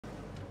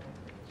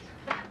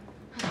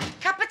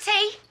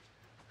tea?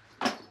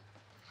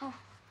 Oh,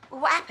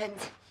 well, what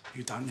happened?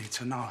 You don't need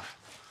to know.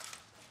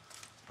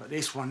 But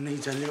this one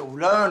needs a little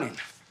learning.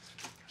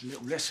 A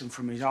little lesson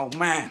from his old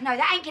man. No,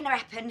 that ain't gonna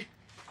happen.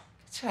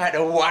 Get out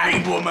of the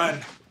way,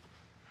 woman!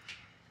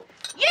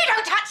 You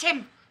don't touch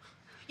him!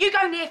 You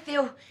go near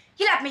Phil.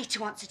 You'll have me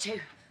to answer to.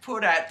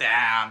 Put that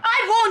down.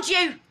 I warned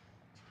you!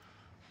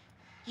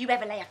 You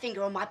ever lay a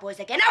finger on my boys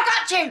again, I'll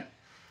got you!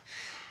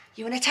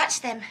 You want to touch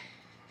them?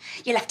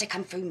 You'll have to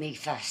come through me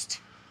first.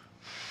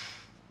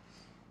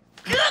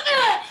 I'm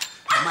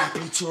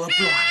happy to oblige.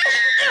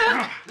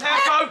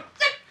 Let go!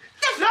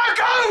 Let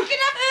go!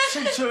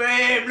 Listen to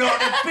him, like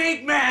the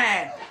big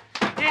man.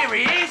 Here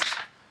he is.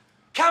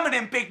 Come on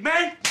then, big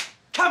man.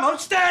 Come on,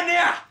 stand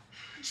there.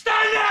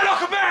 Stand there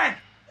like a man.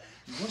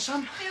 You want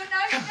some? Phil, no,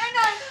 no.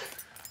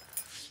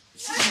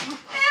 Phil!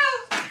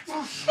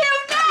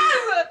 Phil, no!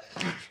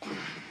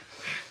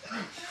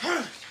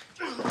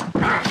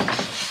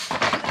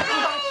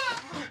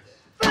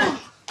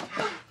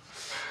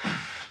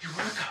 You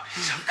want to go?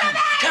 So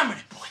come on,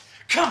 boy.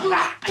 Come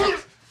on.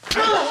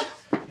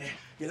 Yeah.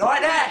 You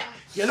like that?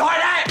 You like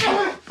that?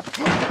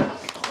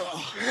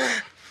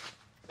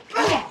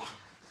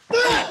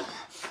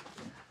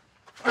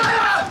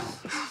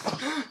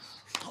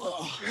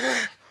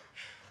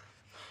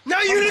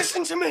 Now you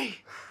listen to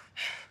me.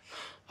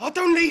 I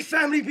don't leave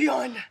family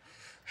behind,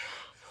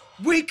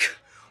 weak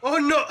or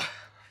not.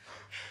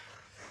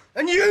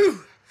 And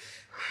you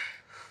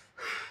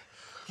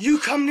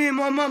come near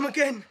my mum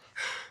again.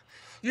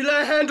 You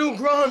lay a hand on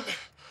Grant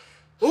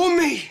or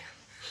me,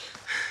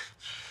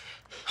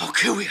 I'll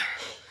kill you.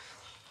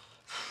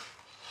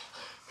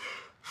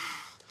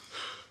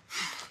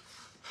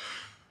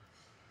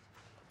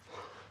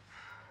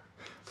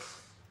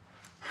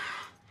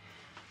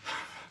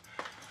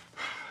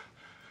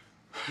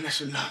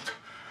 Lesson learned.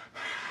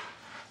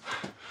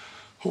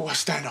 Always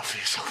stand up for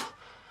yourself.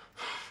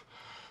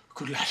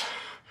 Good lad.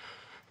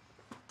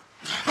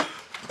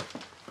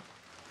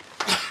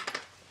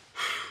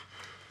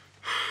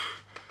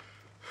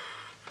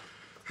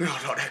 No,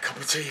 I'd like that cup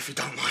of tea if you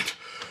don't mind.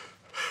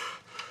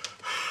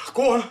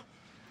 Go on.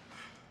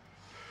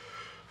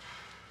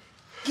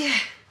 Yeah.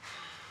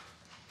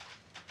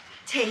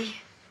 Tea.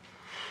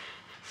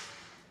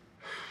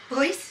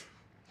 Boys?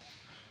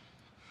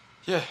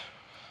 Yeah,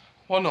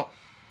 why not?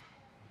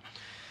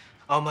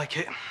 I'll make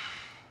it.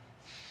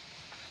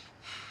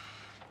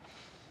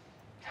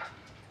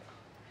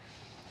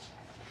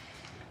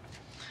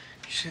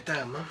 You sit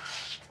down, Mum.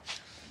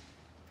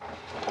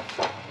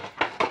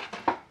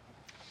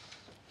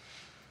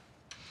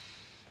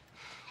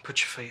 Put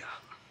your feet up.